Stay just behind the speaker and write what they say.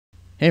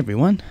Hey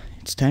everyone,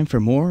 it's time for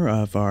more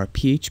of our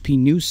PHP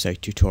news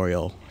site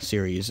tutorial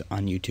series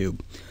on YouTube.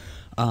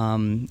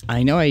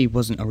 I know I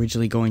wasn't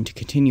originally going to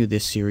continue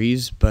this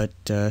series, but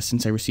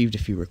since I received a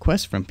few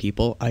requests from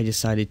people, I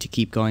decided to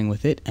keep going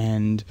with it,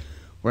 and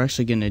we're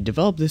actually going to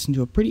develop this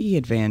into a pretty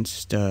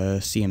advanced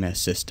CMS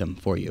system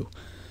for you.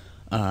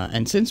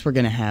 And since we're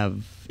going to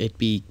have it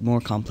be more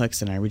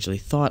complex than I originally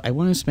thought, I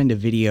want to spend a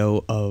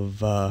video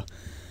of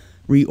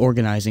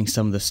reorganizing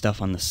some of the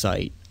stuff on the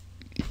site.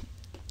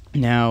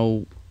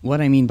 Now,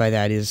 what I mean by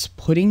that is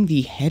putting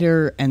the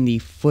header and the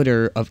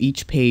footer of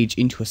each page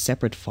into a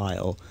separate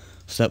file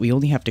so that we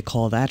only have to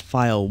call that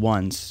file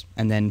once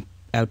and then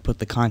output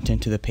the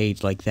content to the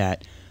page like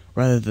that,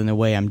 rather than the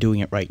way I'm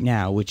doing it right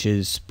now, which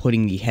is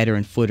putting the header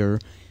and footer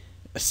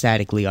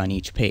statically on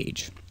each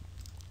page.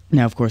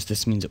 Now, of course,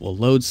 this means it will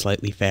load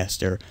slightly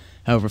faster.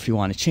 However, if you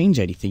want to change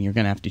anything, you're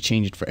going to have to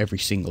change it for every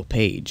single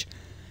page.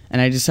 And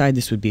I decided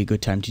this would be a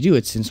good time to do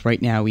it, since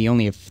right now we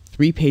only have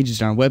 3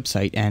 pages on our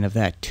website, and of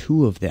that,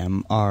 2 of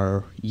them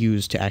are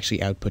used to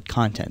actually output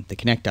content. The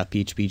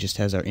connect.php just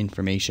has our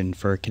information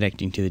for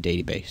connecting to the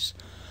database.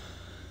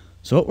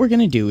 So what we're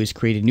going to do is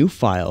create a new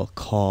file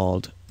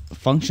called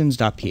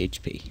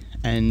functions.php.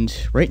 And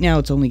right now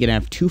it's only going to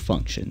have 2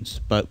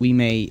 functions, but we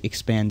may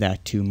expand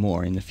that to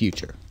more in the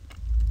future.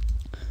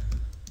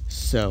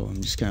 So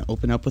I'm just going to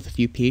open up with a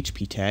few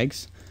PHP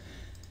tags.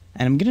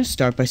 And I'm going to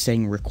start by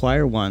saying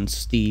require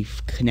once the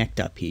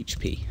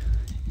connect.php.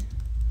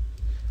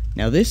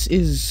 Now this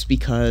is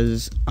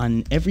because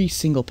on every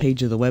single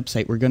page of the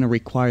website we're going to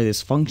require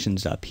this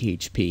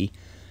functions.php.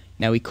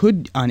 Now we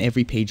could on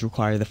every page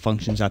require the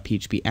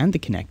functions.php and the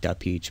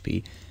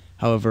connect.php.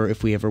 However,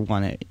 if we ever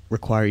want to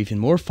require even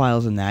more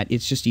files than that,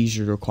 it's just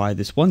easier to require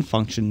this one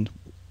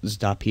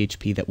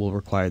functions.php that will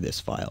require this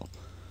file.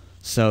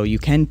 So you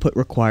can put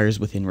requires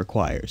within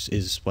requires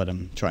is what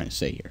I'm trying to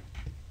say here.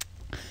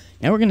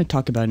 Now we're going to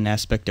talk about an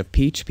aspect of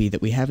PHP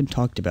that we haven't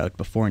talked about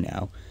before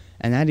now,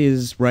 and that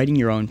is writing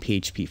your own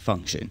PHP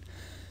function.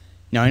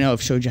 Now I know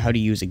I've showed you how to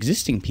use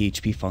existing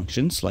PHP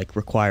functions like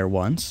require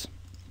once,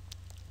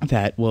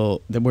 where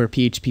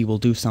PHP will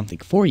do something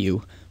for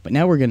you, but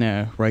now we're going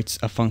to write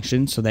a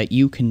function so that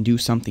you can do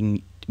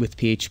something with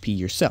PHP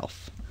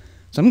yourself.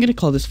 So I'm going to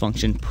call this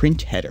function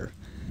print header.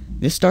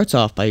 This starts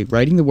off by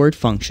writing the word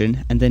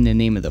function and then the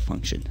name of the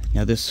function.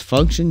 Now this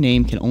function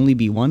name can only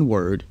be one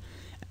word.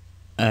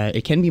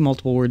 It can be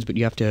multiple words, but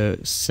you have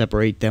to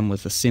separate them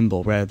with a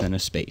symbol rather than a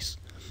space.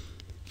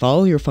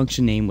 Follow your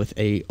function name with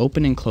a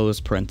open and close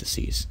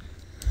parentheses.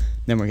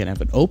 Then we're going to have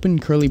an open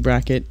curly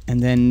bracket,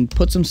 and then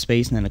put some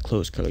space and then a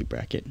closed curly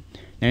bracket.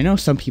 Now I know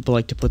some people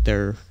like to put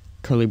their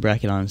curly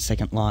bracket on a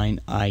second line.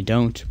 I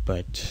don't,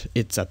 but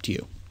it's up to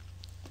you.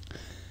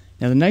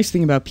 Now the nice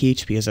thing about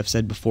PHP, as I've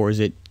said before,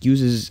 is it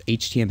uses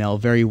HTML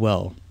very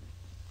well.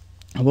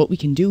 And what we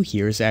can do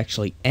here is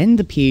actually end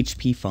the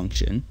PHP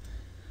function,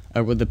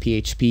 with the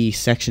PHP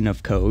section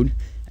of code,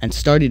 and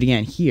start it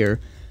again here,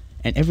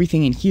 and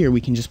everything in here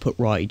we can just put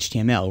raw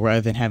HTML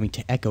rather than having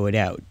to echo it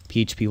out.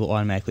 PHP will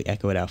automatically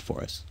echo it out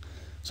for us.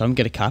 So I'm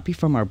going to copy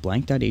from our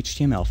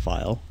blank.html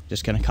file,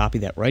 just going to copy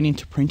that right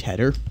into print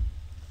header,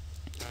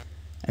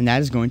 and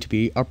that is going to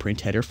be our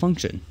print header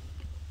function.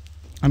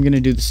 I'm going to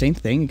do the same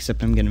thing,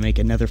 except I'm going to make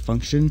another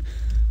function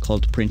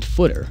called print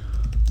footer.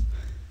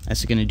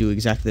 That's going to do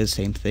exactly the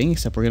same thing,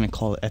 except we're going to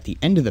call it at the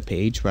end of the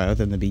page rather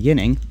than the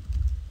beginning.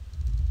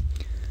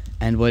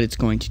 And what it's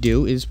going to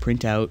do is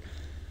print out,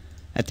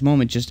 at the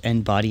moment, just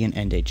end body and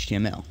end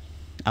HTML.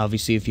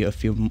 Obviously, if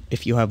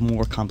you have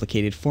more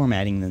complicated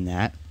formatting than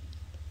that,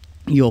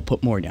 you'll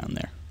put more down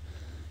there.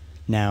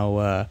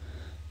 Now,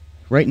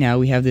 right now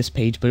we have this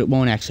page, but it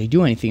won't actually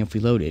do anything if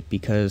we load it,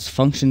 because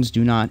functions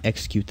do not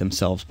execute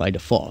themselves by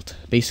default.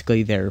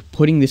 Basically, they're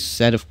putting this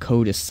set of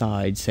code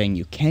aside, saying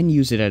you can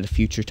use it at a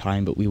future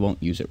time, but we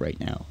won't use it right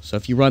now. So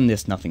if you run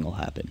this, nothing will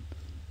happen.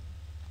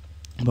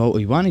 But what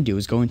we want to do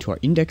is go into our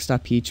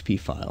index.php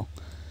file.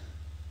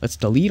 Let's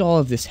delete all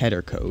of this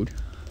header code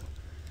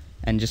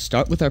and just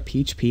start with our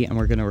PHP, and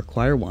we're going to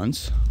require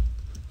once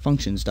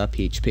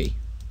functions.php.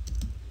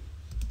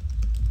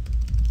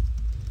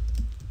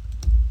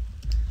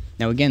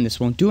 Now again, this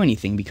won't do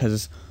anything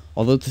because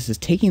although this is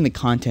taking the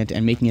content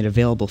and making it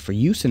available for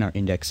use in our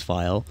index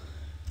file,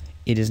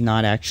 it is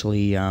not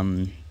actually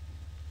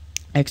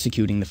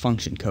executing the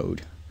function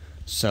code.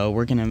 So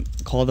we're going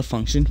to call the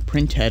function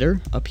print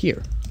header up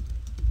here.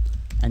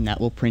 And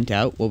that will print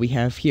out what we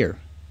have here,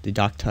 the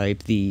doc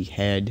type, the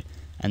head,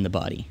 and the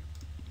body.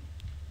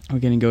 We're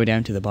going to go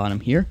down to the bottom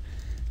here,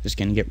 just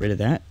going to get rid of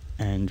that,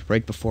 and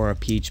right before our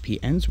PHP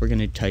ends, we're going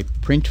to type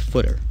print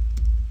footer.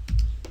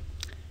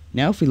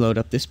 Now if we load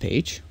up this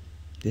page,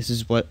 this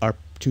is what our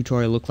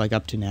tutorial looked like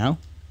up to now.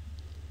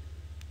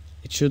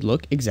 It should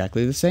look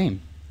exactly the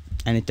same,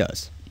 and it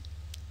does.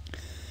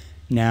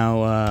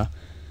 Now,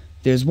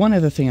 there's one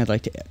other thing I'd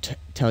like to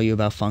tell you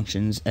about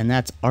functions, and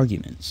that's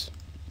arguments.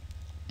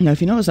 Now, if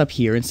you notice up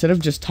here, instead of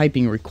just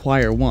typing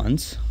require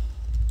once,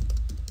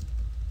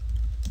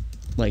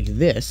 like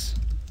this,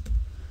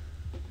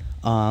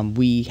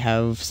 we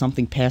have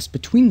something passed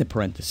between the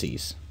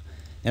parentheses.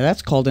 Now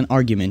that's called an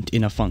argument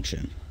in a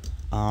function.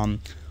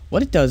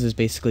 What it does is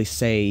basically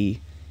say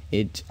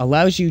it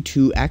allows you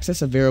to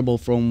access a variable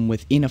from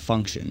within a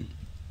function.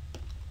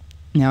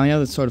 Now I know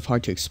that's sort of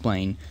hard to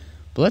explain,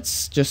 but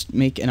let's just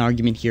make an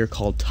argument here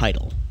called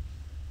title.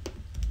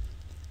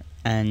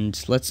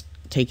 And let's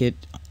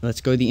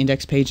go to the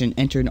index page and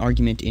enter an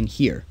argument in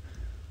here.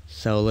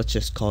 So let's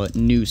just call it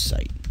news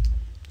site.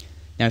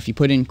 Now if you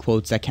put in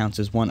quotes, that counts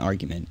as one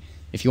argument.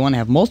 If you want to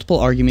have multiple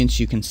arguments,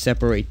 you can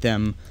separate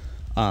them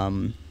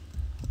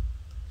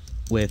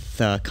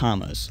with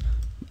commas.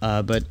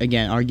 But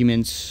again,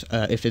 arguments,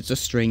 if it's a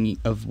string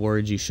of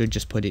words, you should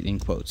just put it in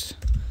quotes.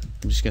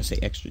 I'm just going to say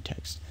extra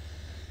text.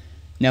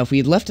 Now, if we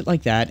had left it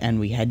like that and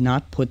we had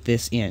not put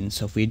this in,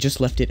 so if we had just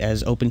left it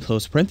as open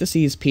close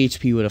parentheses,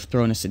 PHP would have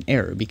thrown us an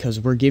error because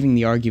we're giving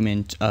the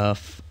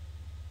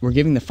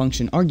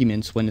function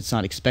arguments when it's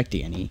not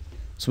expecting any.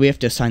 So we have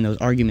to assign those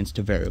arguments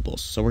to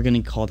variables. So we're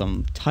going to call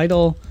them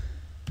title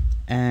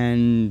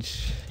and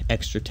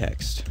extra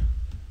text.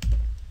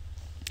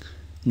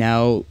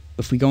 Now,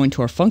 if we go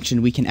into our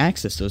function, we can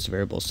access those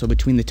variables. So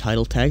between the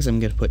title tags, I'm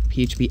going to put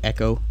PHP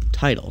echo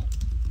title.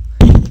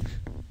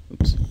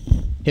 Oops,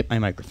 hit my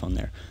microphone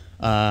there.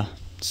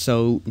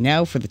 So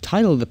now for the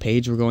title of the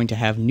page, we're going to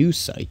have news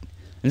site.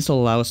 And this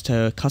will allow us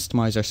to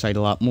customize our site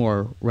a lot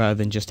more rather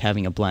than just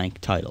having a blank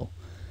title.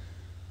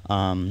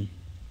 So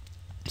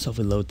if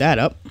we load that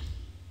up,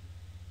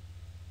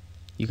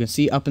 you can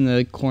see up in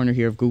the corner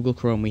here of Google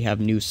Chrome, we have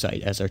news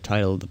site as our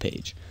title of the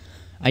page.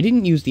 I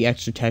didn't use the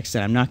extra text,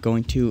 and I'm not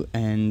going to,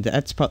 and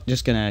that's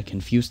just going to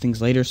confuse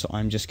things later, so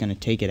I'm just going to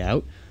take it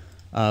out.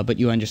 But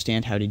you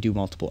understand how to do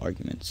multiple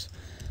arguments.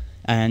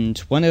 And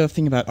one other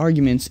thing about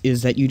arguments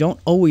is that you don't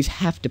always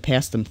have to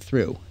pass them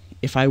through.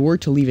 If I were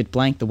to leave it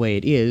blank the way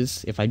it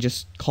is, if I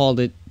just called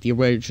it the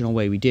original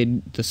way we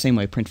did, the same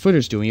way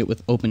printfooter's doing it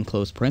with open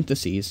close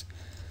parentheses,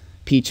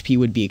 PHP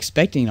would be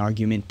expecting an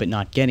argument but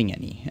not getting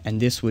any, and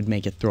this would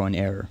make it throw an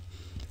error.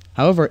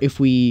 However, if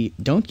we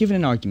don't give it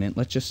an argument,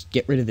 let's just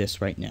get rid of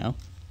this right now,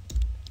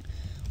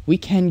 we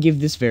can give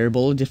this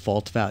variable a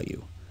default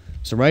value.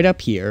 So right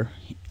up here,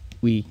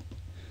 if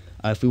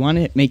we want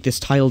to make this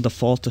title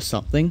default to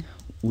something,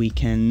 we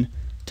can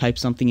type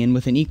something in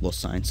with an equal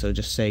sign. So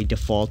just say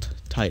default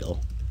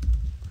title.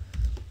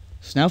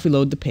 So now if we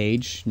load the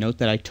page, note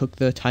that I took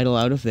the title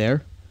out of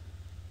there.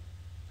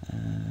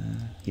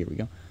 Here we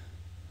go.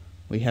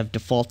 We have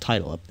default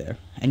title up there.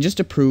 And just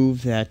to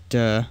prove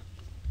that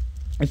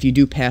if you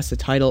do pass the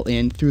title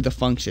in through the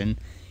function,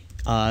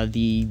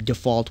 the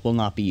default will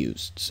not be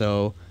used.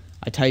 So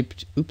I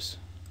typed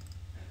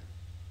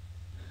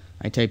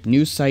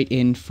news site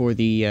in for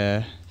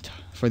the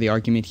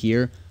argument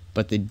here,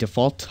 but the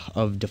default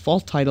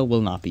title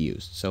will not be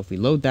used. So if we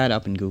load that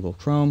up in Google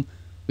Chrome,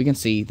 we can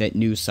see that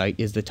news site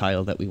is the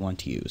title that we want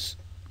to use.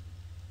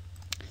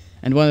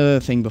 And one other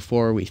thing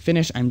before we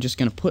finish, I'm just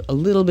going to put a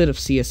little bit of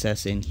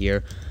CSS in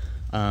here,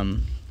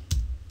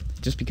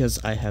 just because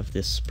I have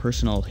this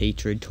personal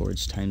hatred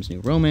towards Times New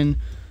Roman.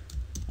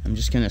 I'm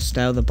just going to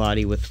style the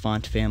body with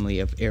font family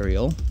of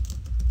Arial.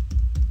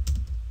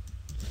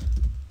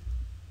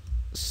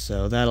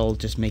 So that'll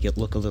just make it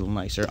look a little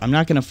nicer. I'm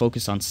not going to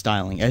focus on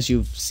styling, as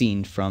you've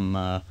seen from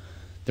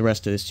the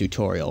rest of this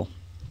tutorial.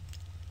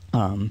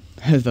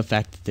 The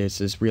fact that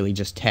this is really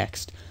just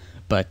text,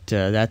 but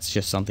that's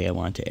just something I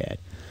want to add.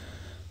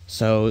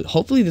 So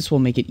hopefully this will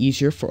make it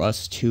easier for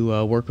us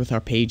to work with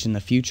our page in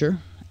the future,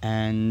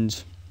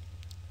 and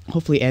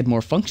hopefully add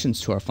more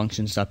functions to our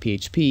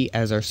functions.php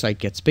as our site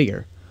gets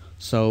bigger.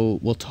 So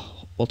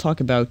we'll talk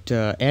about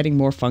adding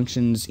more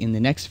functions in the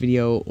next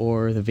video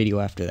or the video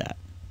after that.